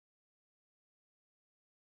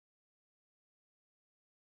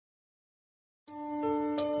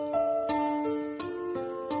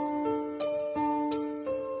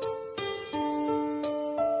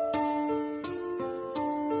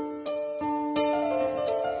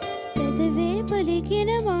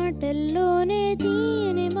మాటల్లోనే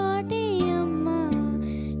తీయని మాటే అమ్మా,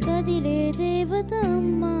 కదిలే దేవత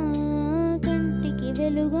అమ్మా, కంటికి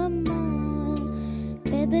వెలుగమ్మా.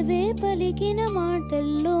 పెదవే పలికిన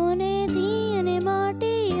మాటల్లోనే తీయని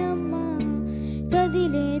మాటే అమ్మా,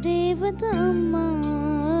 కదిలే దేవత అమ్మా,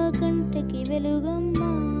 కంటికి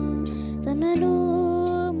వెలుగమ్మా. తనలో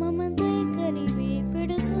మమతే కలిపి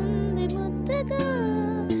పెడుతుంది ముద్దగా,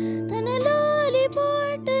 తనలోలి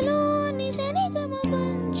పాటలోని శనిగమ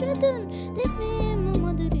పంచుతుంది ప్రేమ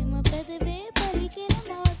మధురిమ. పెదవే పలికిన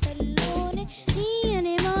మాటల్లోనే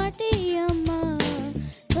తీయని మాటే అమ్మా,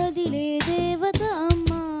 కదిలే దేవత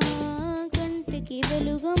అమ్మా, కంటికి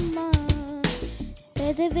వెలుగమ్మా.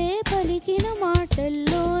 పెదవే పలికిన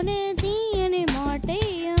మాటల్లోనే తీయని మాటే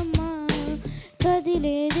అమ్మా,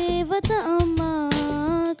 కదిలే దేవత అమ్మా,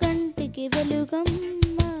 కంటికి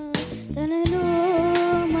వెలుగమ్మా. తనలో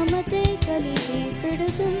మమతే కలిపి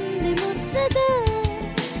పెడుతుంది ముద్దగా,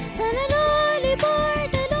 తనలోని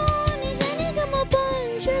పాటలోని శనిగమ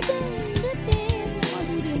పంచుతుంది ప్రేమ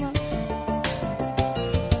మధురిమ.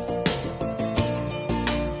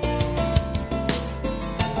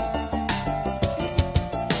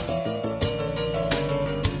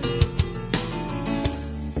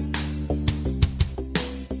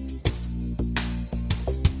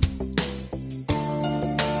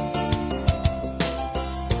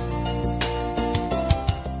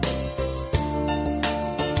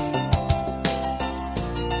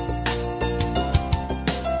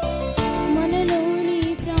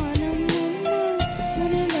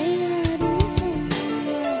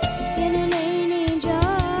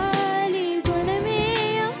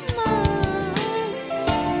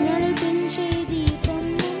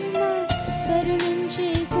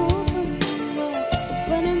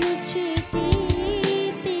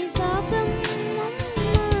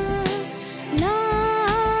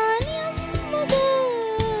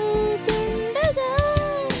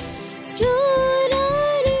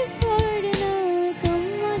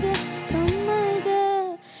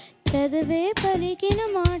 పెదవే పలికిన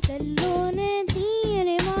మాటల్లోనే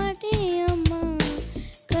తీయని మాటే అమ్మా,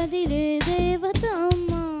 కదిలే దేవత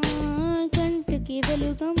అమ్మా, కంటికి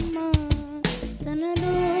వెలుగమ్మా.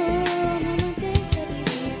 తనలో మమతే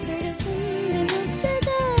కలిపి పెడుతుంది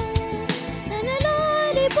ముద్దగా,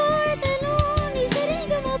 తనలోని పాటలోని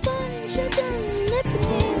సరిగమ పంచుతుంది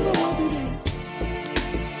ప్రేమ మధురిమ.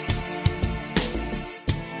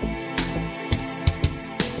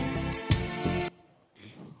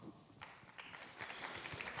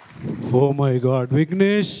 ఓ మై గాడ్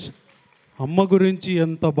విఘ్నేష్, అమ్మ గురించి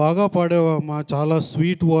ఎంత బాగా పాడావమ్మా. చాలా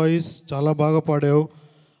స్వీట్ వాయిస్, చాలా బాగా పాడావు.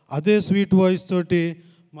 అదే స్వీట్ వాయిస్ తోటి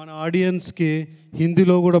మన ఆడియన్స్కి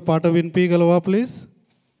హిందీలో కూడా పాట వినిపించగలవా please?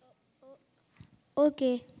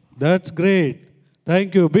 Okay, that's great.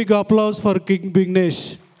 Thank you. Big applause for king Vignesh.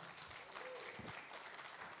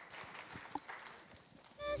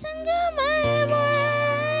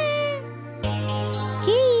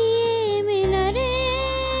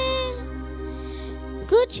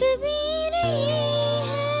 कुछ भी नहीं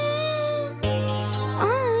है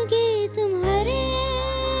आगे तुम्हारे,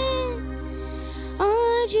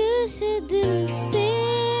 आज से दिल पे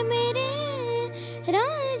मेरे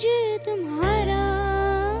राज तुम्हारा,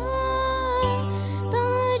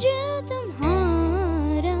 ताज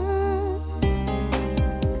तुम्हारा.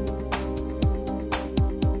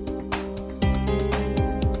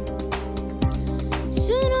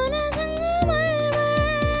 सुनो ना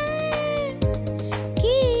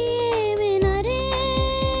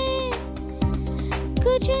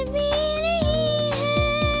कुछ भी नहीं है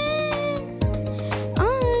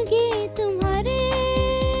आगे तुम्हारे,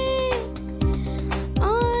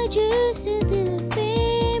 आज से दिल पे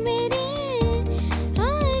मेरे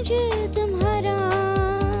राज तुम्हारा,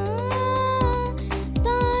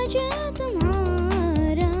 ताज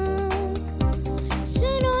तुम्हारा.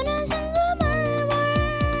 सुनो ना संगमरमर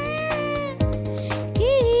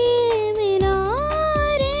की मीनारे,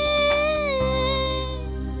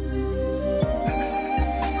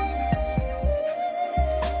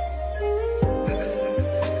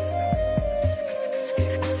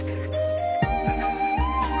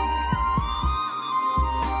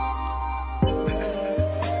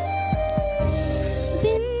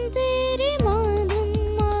 बिन तेरे मालूम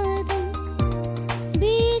मालूम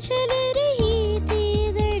बेचल रही थी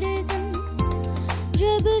धड़कन,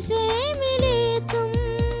 जब से मिले तुम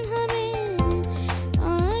हमें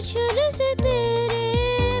आंचल से तेरे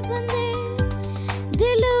बंधे,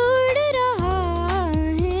 दिल उड़ रहा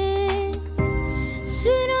है.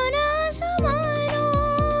 सुनो ना समानो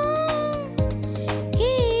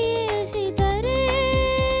कि सितारे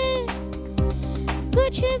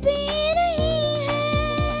कुछ भी नहीं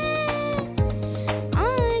है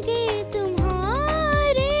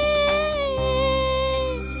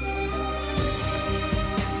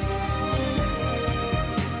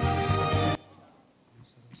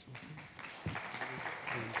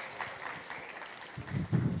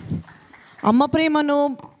అమ్మ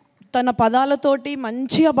ప్రేమను తన పదాలతోటి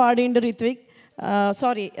మంచిగా పాడిండు రిత్విక్.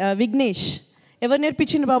 విఘ్నేష్. ఎవరు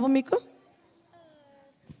నేర్పించిండు బాబు మీకు?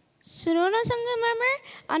 సునోనా సంగమమే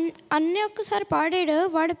అన్నీ ఒక్కసారి పాడాడు.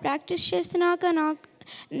 వాడు ప్రాక్టీస్ చేసినాక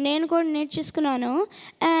నేను కూడా నేర్చేసుకున్నాను.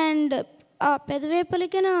 అండ్ ఆ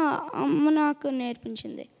పెదవేపలికి నా అమ్మ నాకు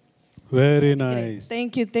నేర్పించింది. Very nice.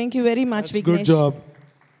 Thank you very much good job.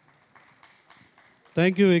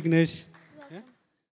 Thank you Vignesh.